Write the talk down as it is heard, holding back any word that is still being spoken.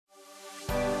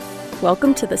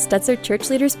Welcome to the Stetzer Church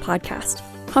Leaders Podcast.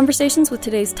 Conversations with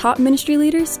today's top ministry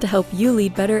leaders to help you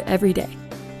lead better every day.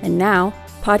 And now,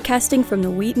 podcasting from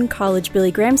the Wheaton College Billy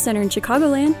Graham Center in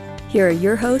Chicagoland, here are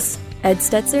your hosts, Ed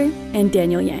Stetzer and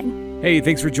Daniel Yang. Hey,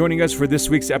 thanks for joining us for this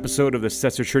week's episode of the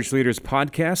Stetzer Church Leaders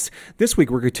Podcast. This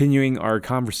week, we're continuing our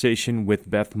conversation with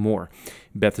Beth Moore.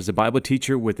 Beth is a Bible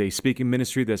teacher with a speaking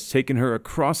ministry that's taken her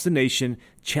across the nation,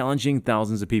 challenging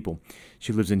thousands of people.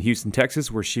 She lives in Houston,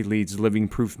 Texas, where she leads Living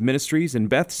Proof Ministries, and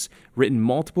Beth's written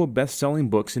multiple best-selling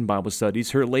books in Bible studies.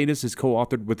 Her latest is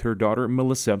co-authored with her daughter,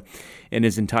 Melissa, and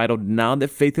is entitled, Now That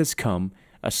Faith Has Come,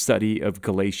 A Study of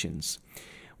Galatians.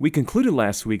 We concluded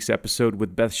last week's episode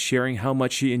with Beth sharing how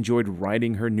much she enjoyed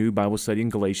writing her new Bible study in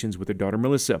Galatians with her daughter,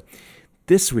 Melissa.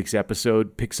 This week's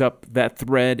episode picks up that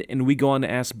thread, and we go on to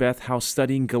ask Beth how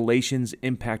studying Galatians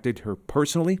impacted her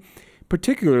personally,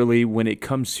 particularly when it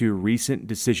comes to recent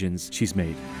decisions she's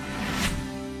made.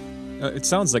 It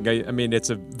sounds like, it's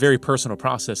a very personal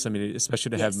process. Especially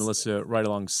to have Yes. Melissa right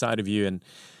alongside of you. And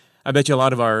I bet you a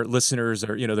lot of our listeners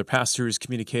are, they're pastors,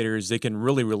 communicators. They can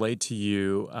really relate to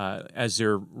you as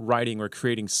they're writing or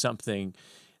creating something.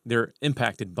 They're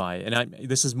impacted by it. And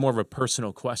this is more of a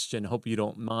personal question. Hope you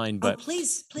don't mind. But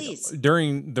please.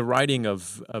 During the writing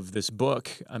of this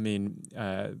book,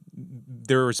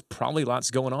 there's probably lots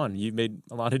going on. You made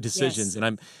a lot of decisions, Yes.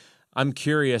 and I'm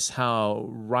curious how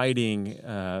writing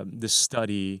this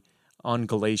study on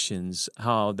Galatians,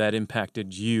 how that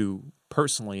impacted you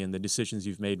personally and the decisions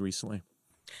you've made recently.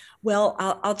 Well,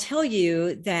 I'll tell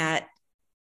you that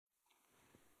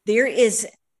there is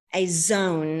a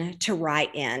zone to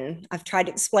write in. I've tried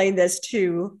to explain this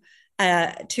to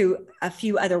a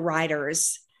few other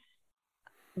writers.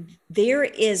 There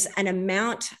is an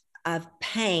amount of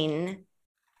pain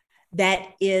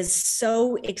that is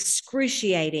so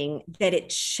excruciating that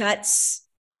it shuts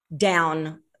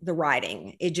down the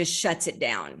writing. It just shuts it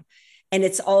down. And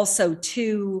it's also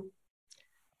too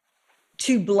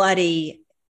bloody,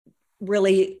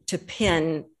 really, to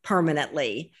pen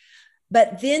permanently.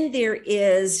 But then there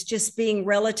is just being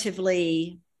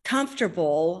relatively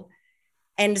comfortable.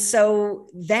 And so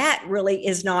that really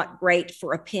is not great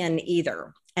for a pen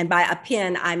either. And by a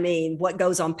pen, I mean what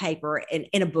goes on paper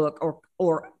in a book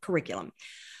or curriculum.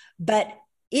 But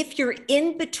if you're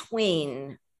in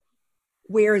between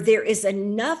where there is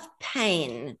enough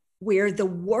pain, where the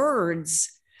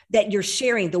words that you're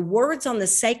sharing, the words on the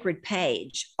sacred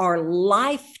page are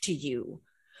life to you,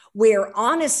 where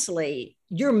honestly,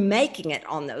 you're making it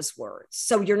on those words.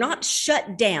 So you're not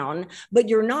shut down, but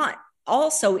you're not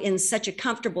also in such a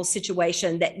comfortable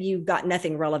situation that you've got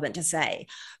nothing relevant to say,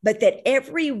 but that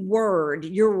every word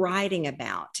you're writing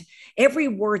about, every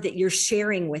word that you're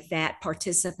sharing with that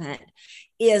participant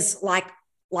is like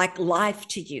life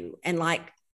to you and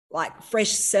like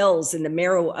fresh cells in the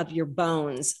marrow of your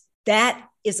bones. That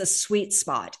is a sweet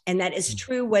spot. And that is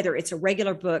true whether it's a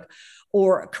regular book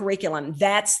or curriculum.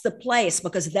 That's the place,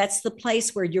 because that's the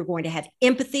place where you're going to have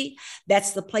empathy.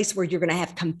 That's the place where you're going to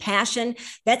have compassion.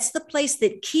 That's the place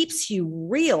that keeps you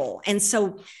real. And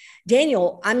so,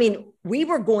 Daniel, we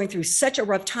were going through such a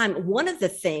rough time. One of the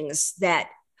things that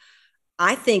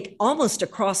I think almost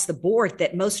across the board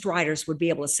that most writers would be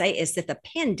able to say is that the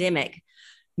pandemic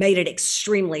made it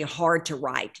extremely hard to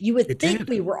write. You would think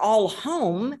we were all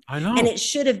home, I know, and it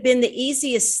should have been the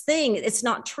easiest thing. It's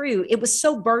not true. It was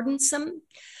so burdensome,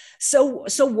 so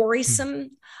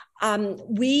worrisome.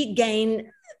 We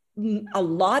gain a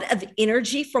lot of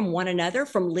energy from one another,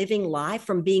 from living life,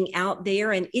 from being out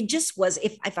there. And it just was,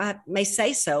 if I may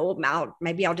say so,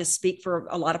 maybe I'll just speak for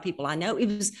a lot of people I know, it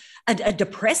was a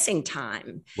depressing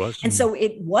time. And so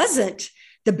it wasn't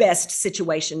the best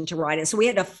situation to write in. So we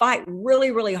had to fight really,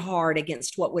 really hard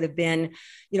against what would have been,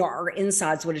 our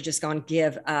insides would have just gone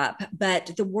give up.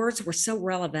 But the words were so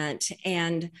relevant.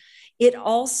 And it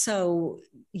also,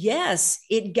 yes,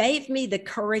 it gave me the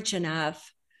courage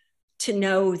enough to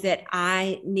know that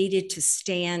I needed to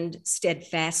stand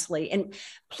steadfastly. And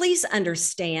please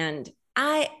understand,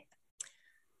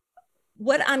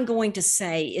 what I'm going to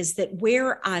say is that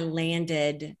where I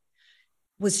landed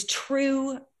was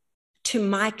true to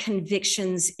my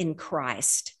convictions in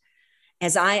Christ.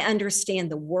 As I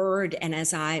understand the word and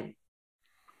as I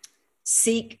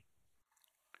seek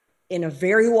in a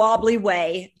very wobbly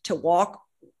way to walk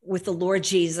with the Lord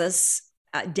Jesus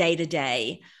day to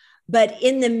day. But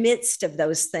in the midst of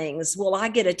those things, will I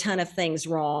get a ton of things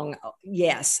wrong?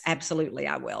 Yes, absolutely,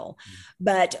 I will.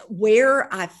 But where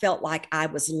I felt like I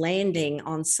was landing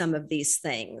on some of these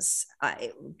things,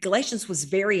 Galatians was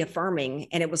very affirming,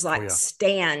 and it was like,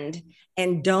 stand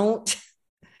and don't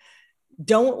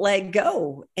let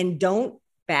go, and don't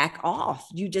back off.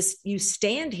 You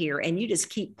stand here and you just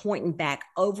keep pointing back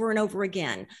over and over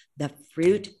again. The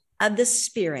fruit of the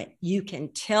Spirit. You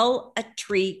can tell a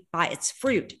tree by its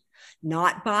fruit,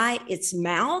 not by its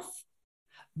mouth,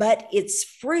 but its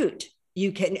fruit.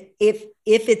 You can, if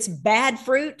it's bad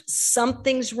fruit,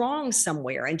 something's wrong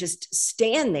somewhere, and just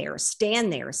stand there,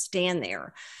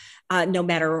 no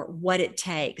matter what it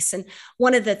takes. And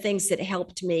one of the things that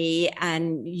helped me,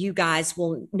 and you guys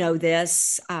will know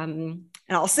this, and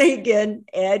I'll say again,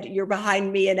 Ed, you're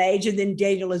behind me in age, and then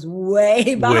Daniel is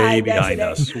way behind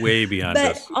us. Way behind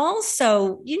us. But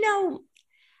also,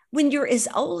 when you're as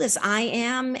old as I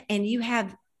am, and you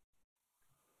have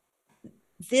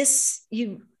this,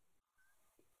 you've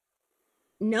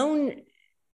known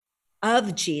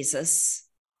of Jesus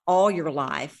all your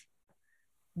life,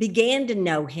 began to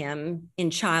know him in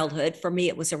childhood. For me,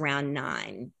 it was around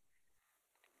 9.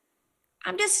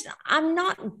 I'm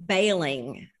not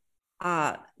bailing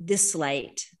this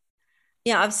late.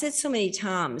 I've said so many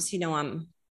times, I'm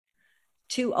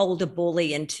too old to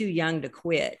bully and too young to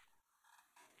quit.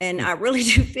 And I really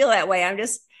do feel that way.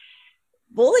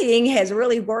 Bullying has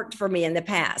really worked for me in the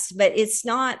past, but it's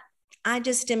not, I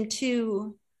just am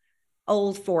too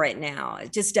old for it now.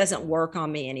 It just doesn't work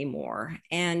on me anymore.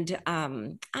 And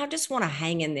I just want to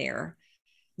hang in there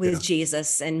with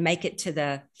Jesus and make it to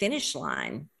the finish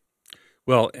line.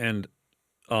 Well, and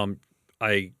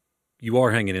you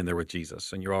are hanging in there with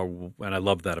Jesus, and and I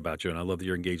love that about you, and I love that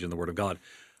you're engaged in the Word of God.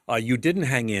 You didn't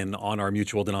hang in on our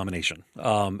mutual denomination,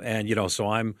 so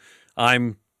I'm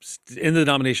in the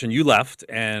denomination you left,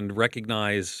 and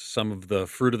recognize some of the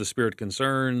fruit of the Spirit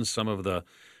concerns, some of the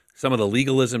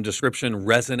legalism description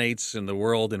resonates in the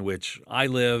world in which I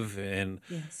live, and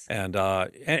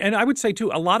I would say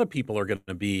too, a lot of people are going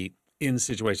to be in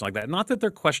situations like that. Not that they're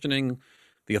questioning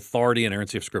the authority and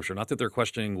inerrancy of Scripture, not that they're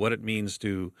questioning what it means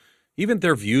to even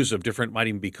their views of different, might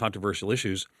even be controversial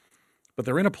issues, but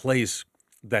they're in a place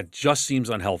that just seems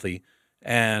unhealthy.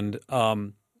 And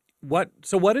what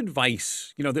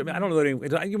advice? I don't know.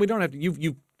 We don't have to.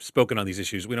 You've spoken on these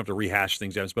issues. We don't have to rehash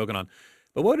things you haven't spoken on.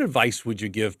 But what advice would you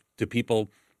give to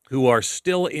people who are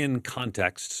still in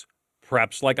contexts,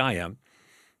 perhaps like I am,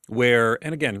 where,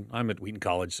 and again, I'm at Wheaton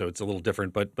College, so it's a little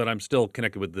different, but I'm still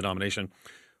connected with the denomination.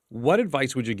 What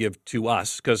advice would you give to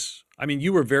us? Because,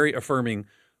 you were very affirming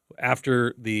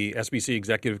after the SBC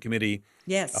Executive Committee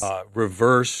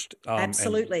reversed.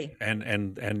 Absolutely.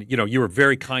 And you were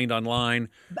very kind online.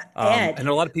 Ed, and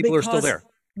a lot of people are still there.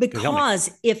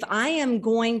 Because if I am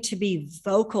going to be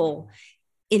vocal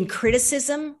in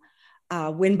criticism,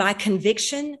 when by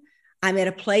conviction, I'm at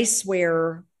a place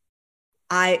where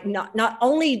I not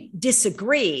only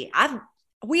disagree,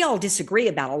 we all disagree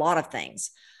about a lot of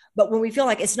things, but when we feel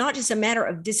like it's not just a matter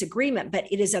of disagreement,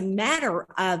 but it is a matter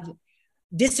of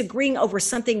disagreeing over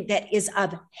something that is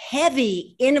of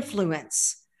heavy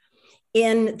influence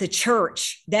in the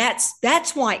church,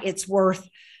 that's why it's worth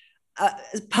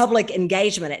public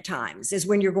engagement at times, is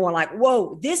when you're going like,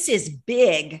 whoa, this is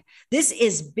big. This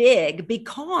is big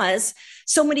because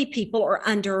so many people are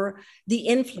under the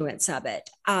influence of it.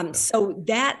 So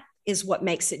that is what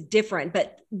makes it different.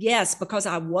 But yes, because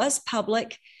I was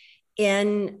public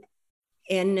in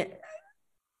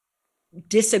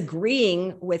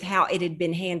disagreeing with how it had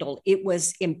been handled, it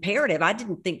was imperative. I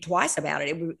didn't think twice about it.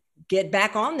 It would get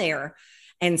back on there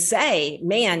and say,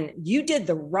 man, you did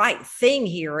the right thing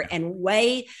here and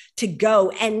way to go.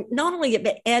 And not only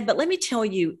Ed, but let me tell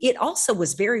you, it also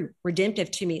was very redemptive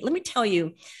to me. Let me tell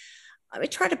you, let me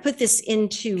try to put this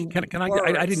into words.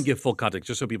 I didn't give full context,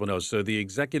 just so people know. So the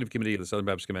Executive Committee of the Southern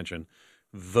Baptist Convention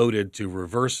voted to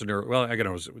reverse,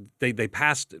 they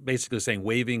passed basically saying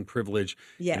waiving privilege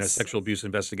in a sexual abuse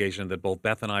investigation that both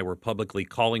Beth and I were publicly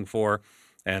calling for.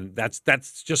 And that's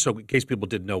just so in case people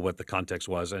didn't know what the context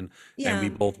was, and we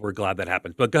both were glad that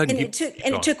happened. But go ahead.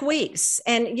 It took weeks.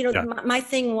 And my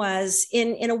thing was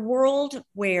in a world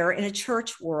where, in a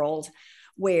church world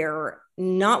where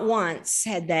not once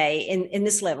had they in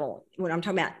this level, when I'm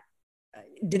talking about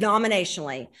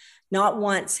denominationally, not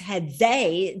once had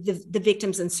they, the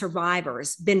victims and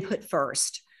survivors, been put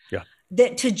first. Yeah.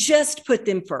 That to just put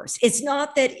them first. It's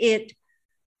not that it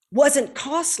wasn't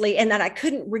costly and that I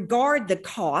couldn't regard the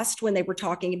cost when they were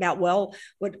talking about, well,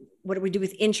 what do we do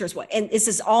with insurance? And this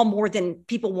is all more than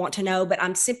people want to know, but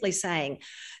I'm simply saying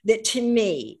that to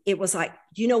me, it was like,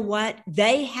 you know what?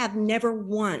 They have never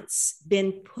once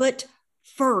been put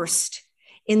first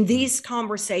in these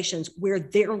conversations where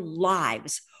their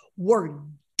lives were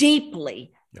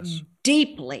deeply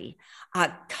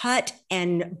cut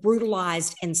and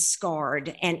brutalized and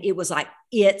scarred. And it was like,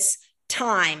 it's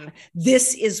time,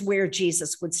 this is where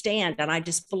Jesus would stand. And I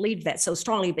just believed that so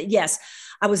strongly. But yes,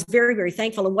 I was very, very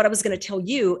thankful. And what I was going to tell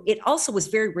you, it also was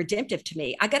very redemptive to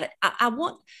me. I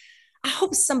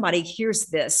hope somebody hears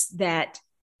this that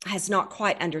has not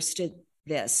quite understood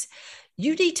this.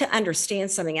 You need to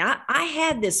understand something. I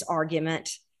had this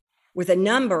argument with a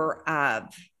number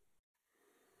of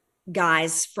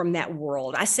guys from that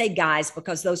world. I say guys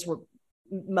because those were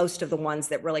most of the ones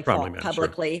that really fought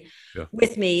publicly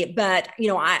with me. But,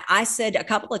 I said a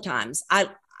couple of times, I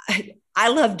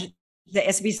loved the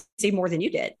SBC more than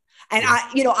you did. And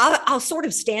I'll sort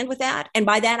of stand with that. And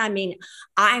by that, I mean,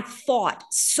 I fought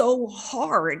so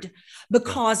hard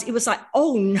because it was like,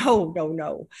 oh,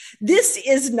 no. This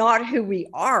is not who we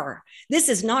are. This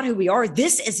is not who we are.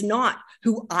 This is not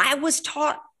who I was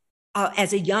taught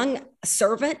as a young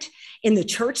servant in the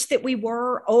church that we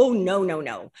were. Oh,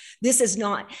 no. This is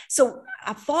not. So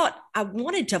I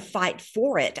wanted to fight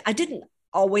for it. I didn't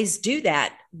always do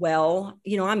that well.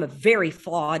 I'm a very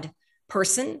flawed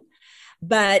person.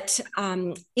 But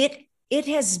it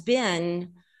has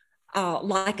been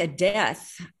like a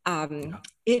death.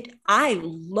 I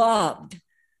loved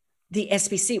the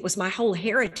SBC. It was my whole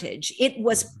heritage. It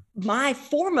was my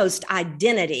foremost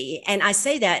identity. And I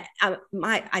say that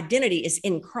my identity is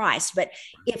in Christ. But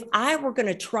if I were going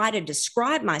to try to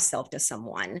describe myself to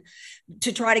someone,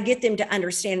 to try to get them to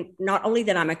understand not only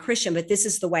that I'm a Christian, but this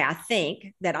is the way I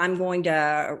think, that I'm going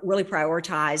to really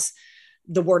prioritize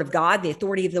the Word of God, the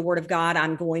authority of the Word of God.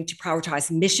 I'm going to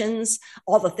prioritize missions,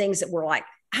 all the things that were like,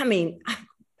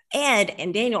 Ed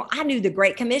and Daniel, I knew the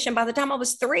Great Commission by the time I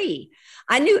was 3.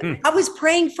 I knew I was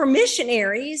praying for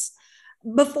missionaries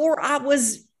before I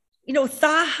was,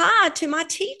 thigh high to my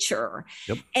teacher.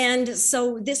 Yep. And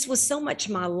so this was so much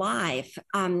my life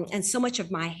and so much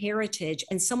of my heritage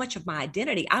and so much of my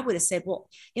identity. I would have said, well,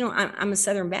 I'm a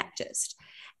Southern Baptist.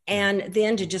 And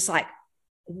then to just like,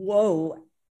 whoa.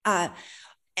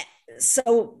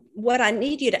 So what I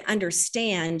need you to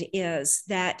understand is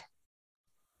that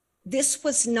this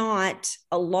was not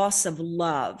a loss of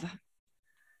love.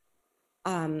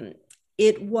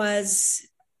 It was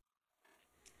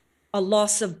a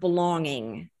loss of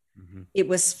belonging. Mm-hmm. It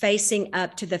was facing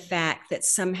up to the fact that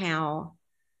somehow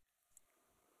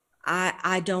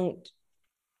I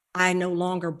no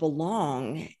longer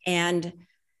belong. And,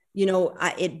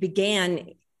 it began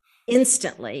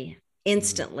instantly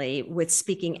with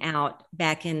speaking out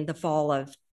back in the fall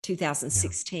of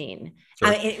 2016.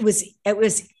 Yeah. Sure.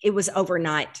 It was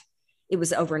overnight. It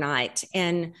was overnight.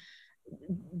 And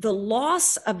the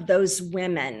loss of those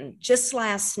women, just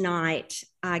last night,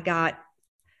 I got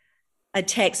a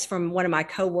text from one of my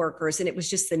coworkers, and it was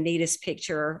just the neatest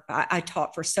picture. I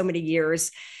taught for so many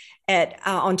years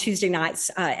on Tuesday nights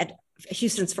at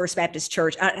Houston's First Baptist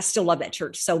Church. I still love that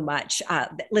church so much.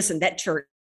 Listen, that church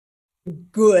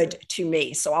good to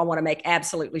me. So I want to make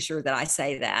absolutely sure that I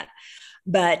say that.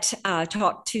 But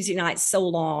taught Tuesday nights so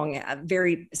long, a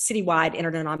very citywide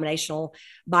interdenominational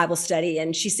Bible study.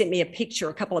 And she sent me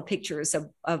a couple of pictures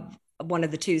of one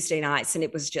of the Tuesday nights. And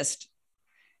it was just,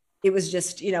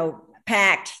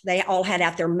 packed. They all had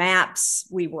out their maps.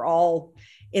 We were all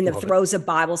in the throes of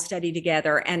Bible study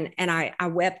together. And I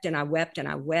wept and I wept and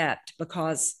I wept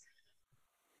because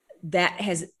that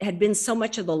had been so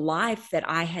much of the life that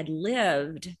I had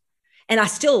lived. And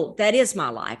that is my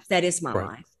life. That is my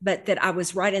life. But that I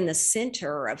was right in the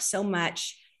center of so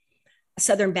much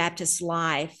Southern Baptist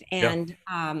life. And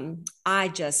I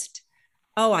just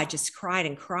cried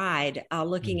and cried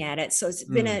looking at it. So it's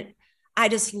been I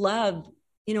just love,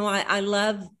 I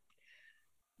love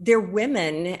their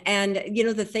women. And,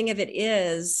 the thing of it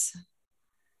is,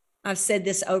 I've said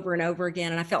this over and over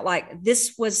again, and I felt like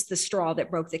this was the straw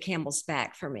that broke the camel's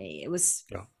back for me. It was,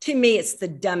 to me, it's the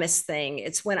dumbest thing.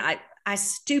 It's when I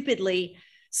stupidly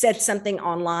said something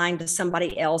online to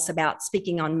somebody else about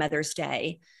speaking on Mother's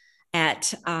Day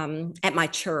at my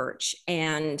church.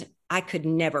 And I could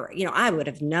never, I would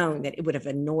have known that it would have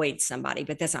annoyed somebody,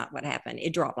 but that's not what happened.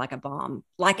 It dropped like a bomb.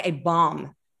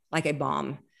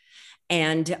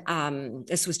 And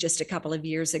this was just a couple of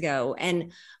years ago.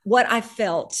 And what I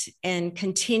felt and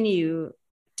continue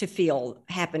to feel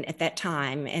happened at that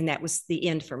time, and that was the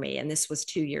end for me. And this was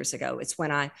 2 years ago. It's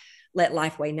when I let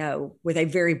Lifeway know with a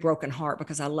very broken heart,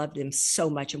 because I loved them so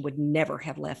much and would never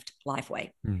have left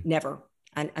Lifeway, never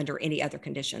under any other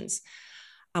conditions.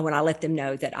 When I let them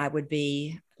know that I would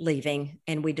be leaving,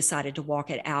 and we decided to walk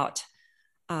it out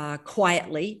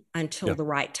quietly until the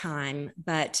right time.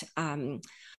 But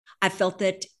I felt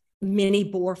that many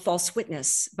bore false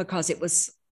witness, because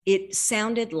it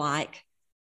sounded like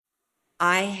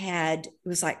it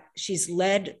was like she's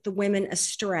led the women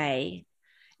astray.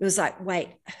 It was like, wait,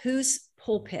 whose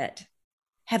pulpit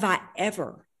have I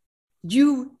ever?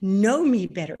 You know me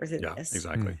better than this.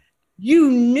 Exactly. You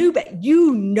knew, but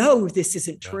you know this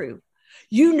isn't true.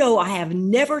 You know, I have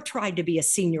never tried to be a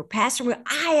senior pastor.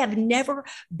 I have never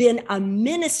been a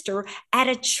minister at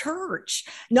a church.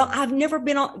 No, I've never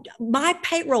been on my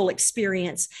payroll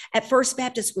experience at First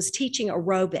Baptist was teaching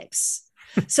aerobics.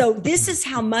 So this is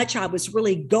how much I was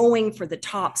really going for the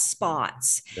top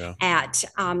spots at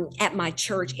my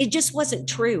church. It just wasn't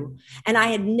true. And I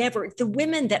had never, the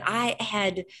women that I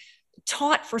had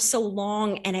taught for so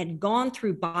long and had gone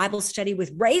through Bible study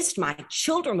with, raised my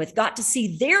children with, got to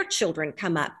see their children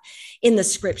come up in the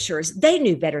scriptures. They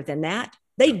knew better than that.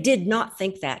 They did not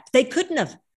think that. They couldn't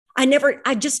have.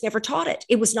 I just never taught it.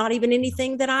 It was not even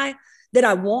anything that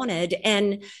I wanted.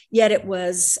 And yet it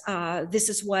was, this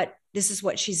is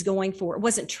what she's going for. It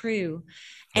wasn't true.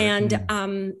 And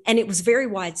it was very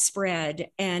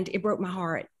widespread, and it broke my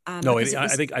heart. I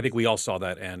think we all saw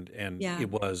that. And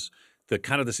it was the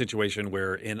kind of the situation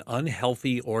where in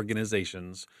unhealthy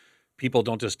organizations, people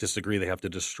don't just disagree, they have to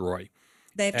destroy.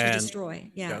 They have to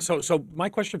destroy. Yeah. So my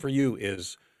question for you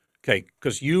is, okay,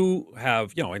 because you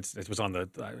have, it was on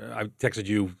I texted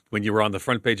you when you were on the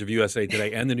front page of USA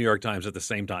Today and the New York Times at the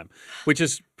same time, which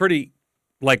is pretty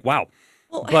wow.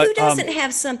 Well, who doesn't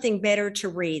have something better to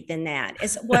read than that?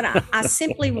 Is what I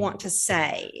simply want to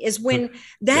say is when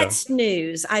that's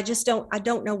news, I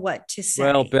don't know what to say.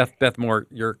 Well, Beth Moore,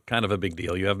 you're kind of a big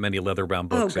deal. You have many leather-bound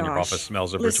books and your office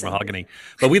smells of rich mahogany.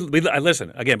 But we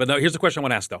listen again. But no, here's the question I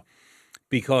want to ask though,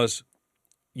 because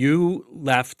you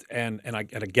left and I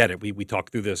get it. We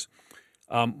talked through this.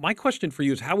 My question for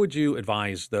you is, how would you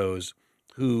advise those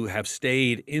who have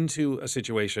stayed into a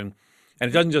situation? And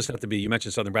it doesn't just have to be, you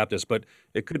mentioned Southern Baptist, but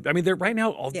it could, they're right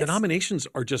now, all denominations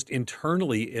are just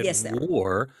internally at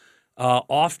war,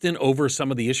 often over some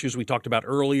of the issues we talked about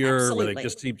earlier. Absolutely. Where they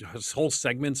just see this whole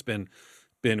segment's been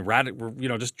radical,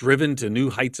 just driven to new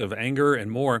heights of anger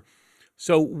and more.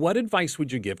 So what advice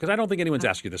would you give? Because I don't think anyone's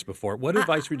asked you this before. What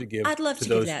advice would you give? I'd love to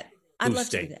those give that. I'd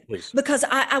love to do that. Please. Because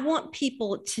I want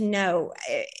people to know,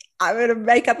 I'm going to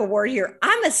make up a word here.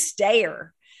 I'm a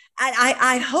stayer.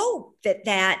 I hope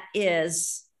that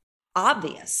is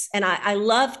obvious. And I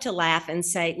love to laugh and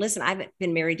say, listen, I've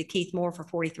been married to Keith Moore for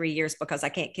 43 years because I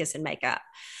can't kiss and make up.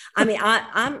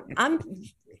 I'm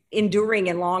enduring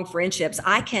in long friendships.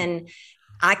 I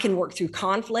can work through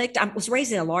conflict. I was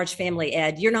raised in a large family,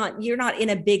 Ed. You're not in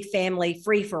a big family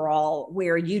free for all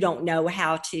where you don't know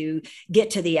how to get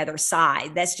to the other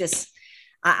side. That's just,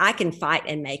 I can fight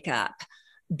and make up.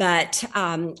 But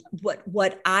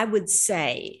what I would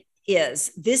say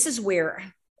is, this is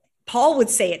where Paul would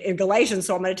say it in Galatians.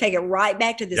 So I'm going to take it right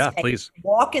back to this. Yeah, please.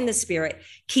 Walk in the Spirit,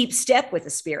 keep step with the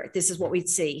Spirit. This is what we'd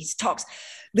see. He talks,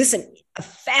 listen, a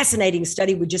fascinating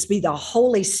study would just be the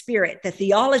Holy Spirit, the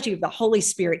theology of the Holy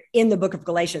Spirit in the book of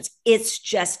Galatians. It's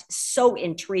just so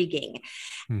intriguing.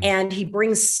 And he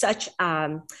brings such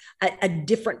a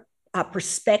different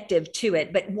perspective to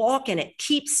it, but walk in it,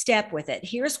 keep step with it.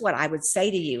 Here's what I would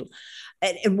say to you,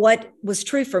 and what was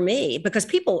true for me, because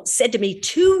people said to me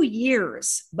 2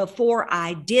 years before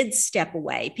I did step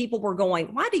away, people were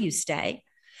going, why do you stay?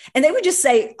 And they would just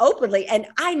say openly, and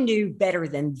I knew better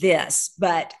than this,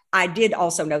 but I did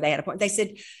also know they had a point. They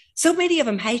said, so many of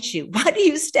them hate you. Why do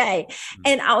you stay?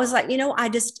 And I was like,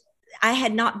 I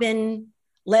had not been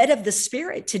led of the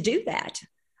Spirit to do that.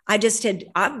 I was going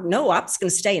to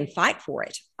stay and fight for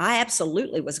it. I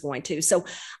absolutely was going to. So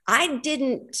I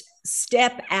didn't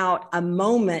step out a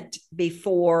moment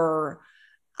before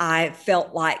I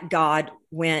felt like God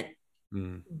went,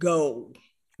 go.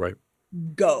 Right.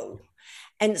 Go.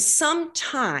 And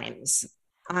sometimes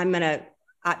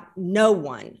no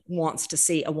one wants to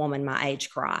see a woman my age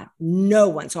cry. No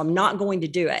one. So I'm not going to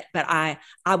do it, but I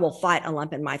will fight a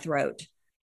lump in my throat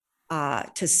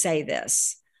to say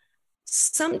this.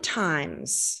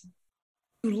 Sometimes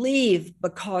you leave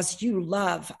because you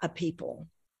love a people.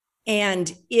 And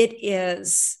it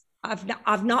is,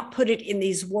 I've not put it in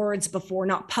these words before,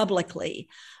 not publicly,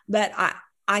 but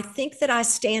I think that I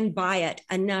stand by it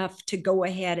enough to go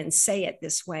ahead and say it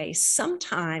this way.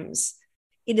 Sometimes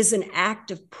it is an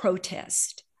act of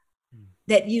protest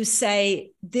that you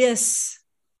say, this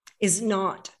is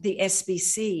not the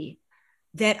SBC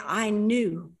that I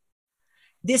knew.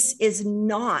 This is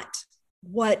not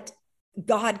what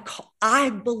God called. I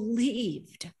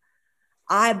believed,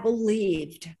 and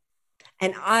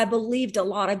I believed a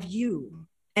lot of you,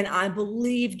 and I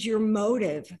believed your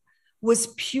motive was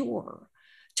pure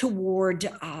toward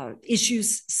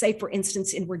issues, say, for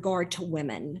instance, in regard to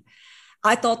women.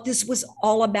 I thought this was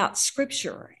all about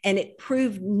Scripture, and it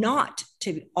proved not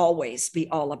to always be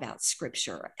all about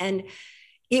Scripture. And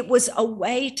it was a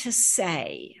way to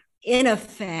say, in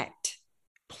effect,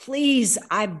 please,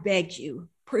 I beg you,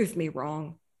 prove me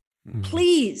wrong.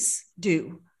 Please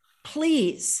do.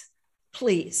 Please,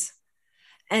 please.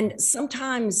 And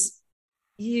sometimes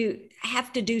you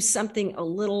have to do something a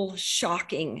little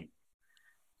shocking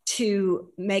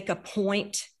to make a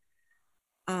point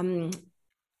in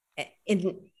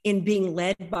being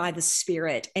led by the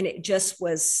Spirit. And it just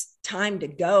was time to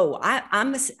go.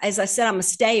 As I said, I'm a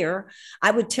stayer.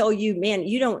 I would tell you, man,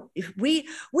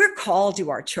 we're called to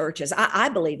our churches. I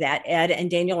believe that, Ed and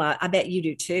Daniel, I bet you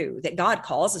do too, that God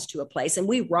calls us to a place and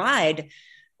we ride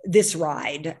this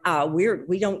ride.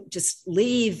 We don't just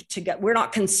leave to go. We're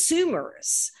not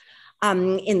consumers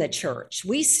in the church.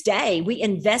 We stay, we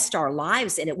invest our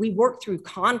lives in it. We work through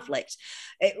conflict.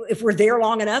 If we're there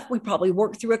long enough, we probably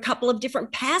work through a couple of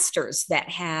different pastors that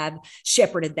have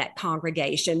shepherded that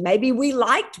congregation. Maybe we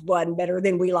liked one better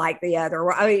than we liked the other.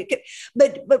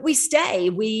 But we stay,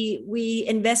 we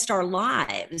invest our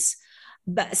lives.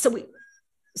 But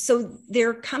so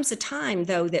there comes a time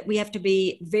though that we have to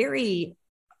be very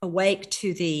awake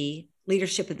to the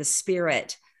leadership of the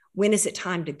Spirit. When is it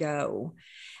time to go?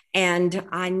 And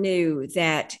I knew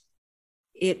that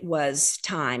it was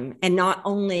time, and not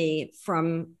only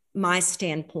from my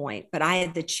standpoint, but I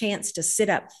had the chance to sit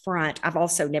up front. I've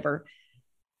also never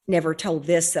told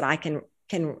this that I can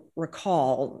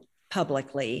recall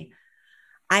publicly.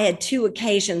 I had 2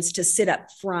 occasions to sit up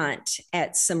front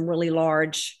at some really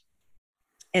large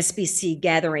SBC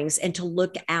gatherings and to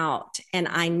look out, and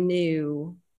I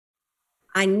knew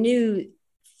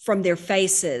from their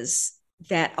faces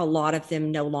that a lot of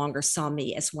them no longer saw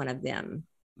me as one of them.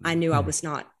 I knew I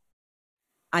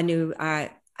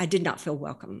did not feel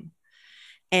welcome.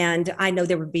 And I know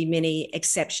there would be many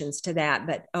exceptions to that,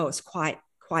 but it's quite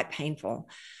painful.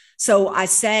 So I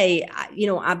say,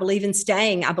 I believe in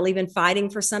staying, I believe in fighting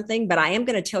for something, but I am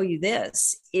going to tell you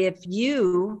this: if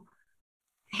you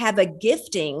have a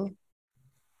gifting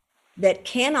that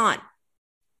cannot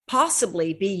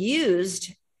possibly be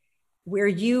used where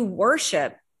you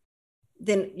worship,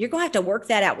 then you're going to have to work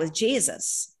that out with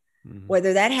Jesus,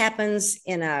 whether that happens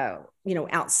in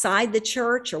outside the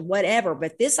church or whatever.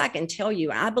 But this, I can tell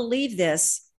you, I believe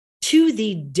this to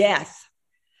the death,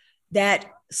 that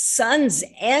sons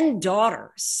and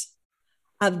daughters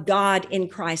of God in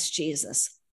Christ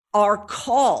Jesus are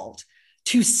called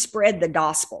to spread the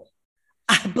gospel.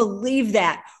 I believe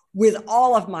that with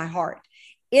all of my heart,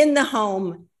 in the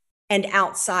home and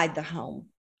outside the home.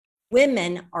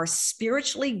 Women are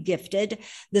spiritually gifted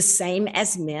the same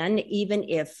as men, even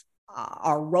if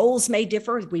our roles may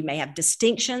differ, we may have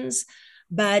distinctions,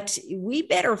 but we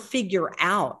better figure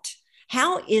out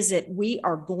how is it we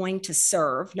are going to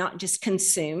serve, not just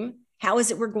consume. How is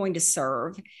it we're going to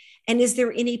serve? And is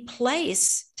there any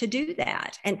place to do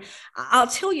that? And I'll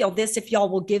tell y'all this, if y'all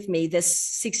will give me this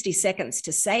 60 seconds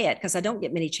to say it, because I don't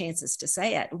get many chances to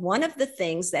say it. One of the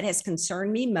things that has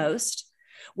concerned me most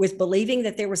with believing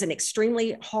that there was an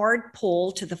extremely hard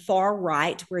pull to the far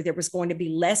right, where there was going to be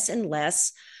less and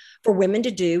less for women to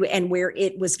do, and where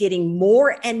it was getting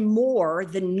more and more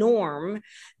the norm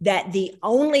that the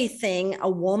only thing a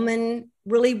woman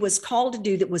really was called to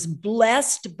do that was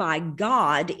blessed by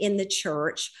God in the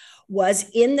church was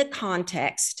in the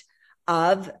context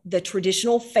of the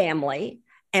traditional family.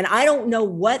 And I don't know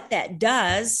what that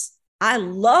does. I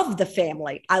love the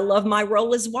family. I love my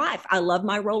role as wife. I love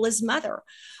my role as mother.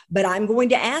 But I'm going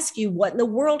to ask you, what in the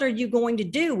world are you going to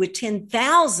do with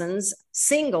 10,000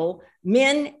 single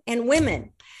men and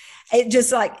women? It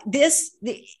just like this,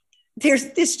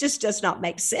 this just does not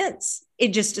make sense. It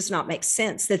just does not make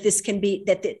sense that this can be,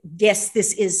 yes,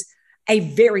 this is a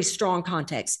very strong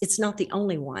context. It's not the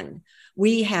only one.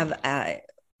 We have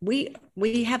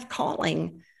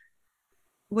calling,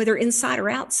 whether inside or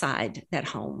outside that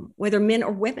home, whether men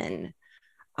or women.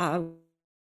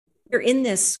 You're in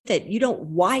this, that you don't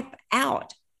wipe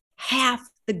out half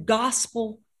the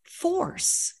gospel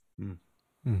force.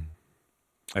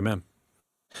 Amen.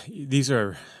 These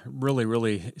are really,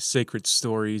 really sacred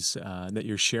stories that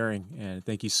you're sharing, and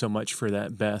thank you so much for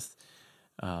that, Beth.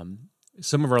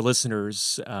 Some of our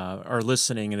listeners are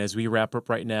listening, and as we wrap up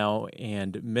right now,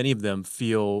 and many of them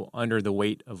feel under the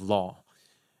weight of law.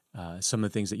 Some of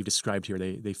the things that you described here,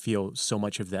 they feel so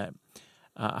much of that.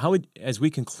 As we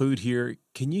conclude here,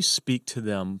 can you speak to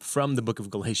them from the book of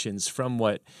Galatians, from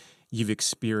what you've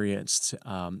experienced,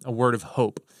 a word of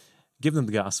hope? Give them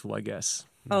the gospel, I guess.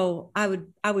 Oh,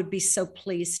 I would be so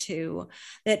pleased to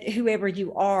that whoever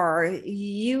you are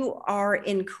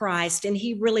in Christ, and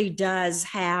he really does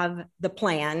have the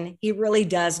plan. He really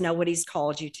does know what he's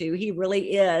called you to. He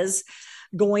really is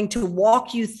going to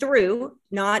walk you through,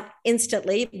 not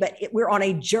instantly, but we're on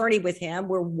a journey with him.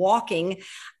 We're walking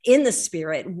in the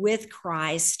Spirit with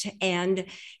Christ, and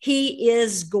he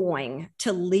is going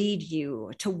to lead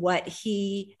you to what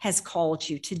he has called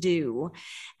you to do.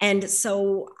 And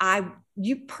so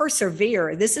you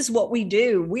persevere. This is what we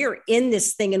do. We're in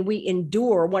this thing and we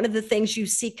endure. One of the things you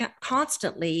see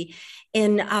constantly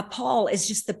in Paul is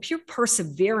just the pure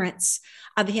perseverance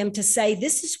of him to say,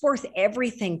 this is worth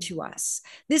everything to us.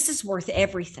 This is worth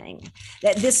everything.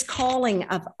 That this calling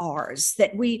of ours,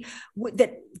 that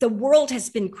the world has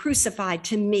been crucified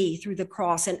to me through the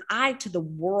cross and I to the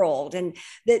world. And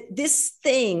that this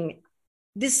thing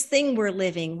we're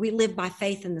living, we live by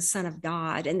faith in the Son of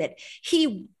God, and that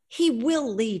he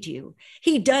will lead you.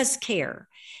 He does care.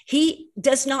 He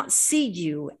does not see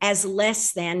you as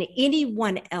less than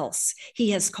anyone else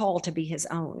he has called to be his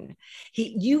own.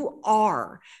 You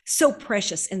are so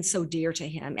precious and so dear to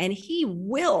him, and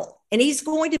he's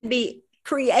going to be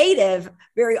creative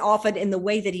very often in the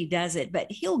way that he does it, but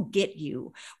he'll get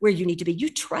you where you need to be. You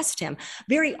trust him.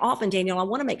 Very often, Daniel, I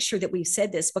want to make sure that we've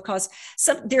said this, because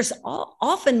there's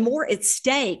often more at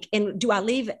stake in do I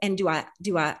leave and do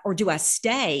I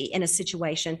stay in a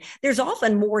situation? There's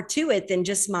often more to it than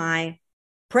just my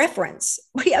preference.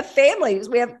 We have families,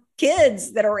 we have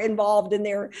kids that are involved in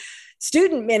their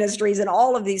student ministries and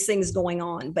all of these things going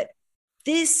on. But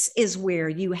this is where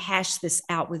you hash this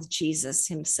out with Jesus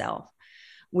himself,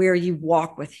 where you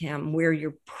walk with him, where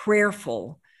you're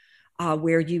prayerful,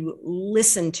 where you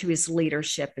listen to his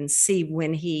leadership and see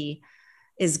when he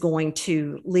is going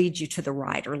to lead you to the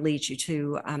right or lead you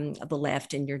to the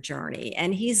left in your journey.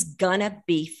 And he's gonna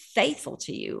be faithful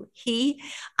to you.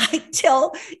 I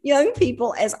tell young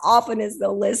people as often as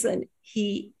they'll listen,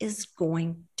 he is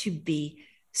going to be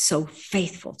so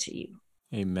faithful to you.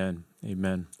 Amen.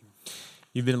 Amen.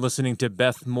 You've been listening to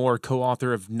Beth Moore,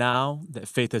 co-author of Now That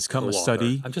Faith Has Come, a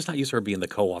study. I'm just not used to her being the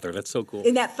co-author. That's so cool.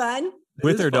 Isn't that fun?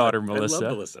 With her daughter, Melissa. I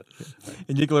love Melissa.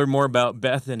 And you can learn more about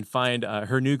Beth and find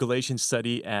her new Galatians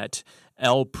study at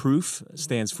LProof,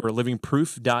 stands for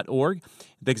livingproof.org.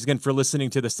 Thanks again for listening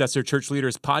to the Stetzer Church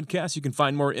Leaders podcast. You can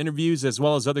find more interviews as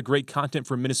well as other great content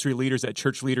from ministry leaders at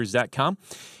churchleaders.com.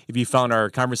 If you found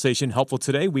our conversation helpful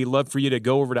today, we'd love for you to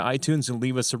go over to iTunes and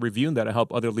leave us a review, and that'll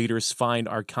help other leaders find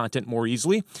our content more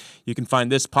easily. You can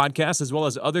find this podcast as well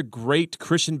as other great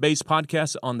Christian-based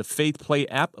podcasts on the Faith Play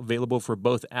app, available for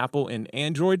both Apple and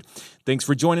Android. Thanks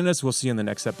for joining us. We'll see you in the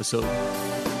next episode.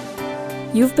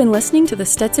 You've been listening to the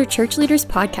Stetzer Church Leaders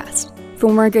podcast. For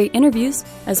more great interviews,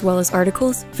 as well as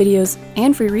articles, videos,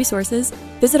 and free resources,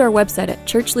 visit our website at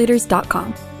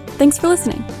churchleaders.com. Thanks for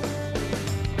listening.